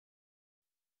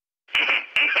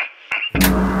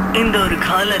இந்த ஒரு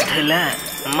காலத்துல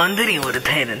மந்திரி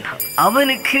ஒருத்தன் இருந்தான்.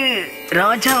 அவனுக்கு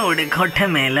ராஜாவோட கொட்டை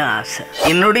மேல ஆசை.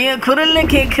 என்னுடைய குரல்ல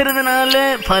கேட்கறதுனால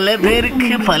பல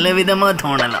பேருக்கு பல விதமா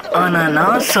தோணலாம். ஆனா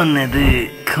நான் சொன்னது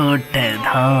கோட்டை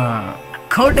தான்.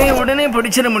 கோட்டையை உடனே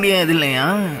பிடிச்சிட முடியாது இல்லையா?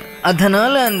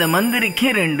 அதனால அந்த மந்திரிக்கு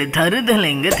 2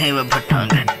 தருதலைங்க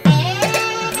தேவைப்பட்டாங்க.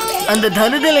 அந்த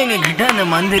தருதலைங்க கிட்ட அந்த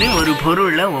மந்திரி ஒரு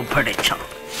பொருளை ஒப்படைச்சான்.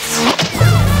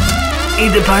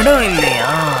 இது படம்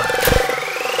இல்லையா?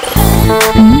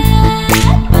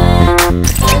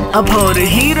 அப்போ ஒரு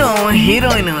ஹீரோ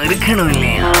ஹீரோயின் இருக்கணும்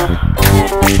இல்லையா?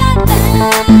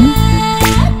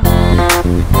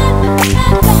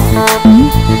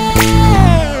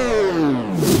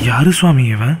 யாரு சுவாமி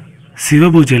இவன்?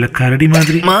 சிவபூஜையில கரடி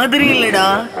மாதிரி இல்லடா,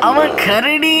 அவன்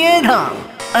கரடியே தான்.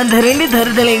 அந்த 2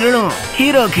 தருதலைகளும்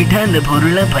ஹீரோ கிட்ட அந்த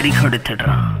பொருளை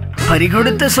பறிகொடுத்துடுறான்.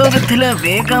 பறிகொடுத்த சோகத்துல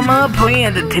வேகமா போய்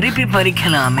அதை திருப்பி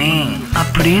பறிக்கலாமே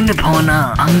அப்படின்னு போனா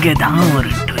அங்கதான்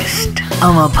ஒரு ட்விஸ்ட்.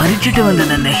 அவன் பறிச்சுட்டு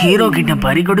வந்தது அந்த ஹீரோ கிட்ட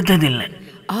பறிகொடுத்தது இல்ல,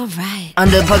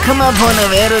 அந்த பக்கமா போன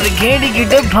வேறொரு கேடி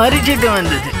கிட்ட பறிச்சுட்டு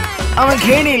வந்தது. அவன்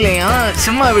கேடி இல்லையா,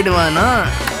 சும்மா விடுவானா?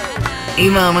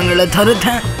 இவன் அவங்கள துரத்த,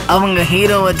 அவங்க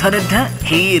ஹீரோவை துரத்த,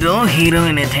 ஹீரோ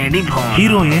ஹீரோயினை தேடி போவான்.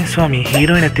 ஹீரோ ஏன் சுவாமி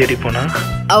ஹீரோயினை தேடி போனா?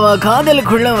 அவ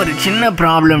காதலுக்குள்ள ஒரு சின்ன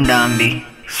ப்ராப்ளம் டாம்பி.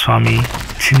 சுவாமி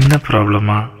சின்ன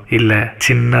ப்ராப்ளமா இல்ல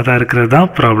சின்னதா இருக்கிறதா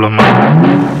ப்ராப்ளமா?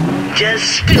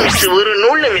 ஜஸ்ட் ஒரு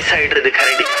நூல்ல மிஸ் ஆயிடுறது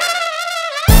கரடி.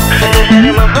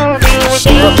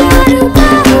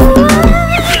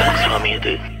 சுவாமி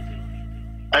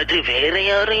அது வேற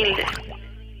யாரும் இல்லை,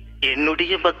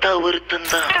 என்னுடைய பக்தா ஒருத்தன்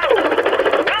தான்.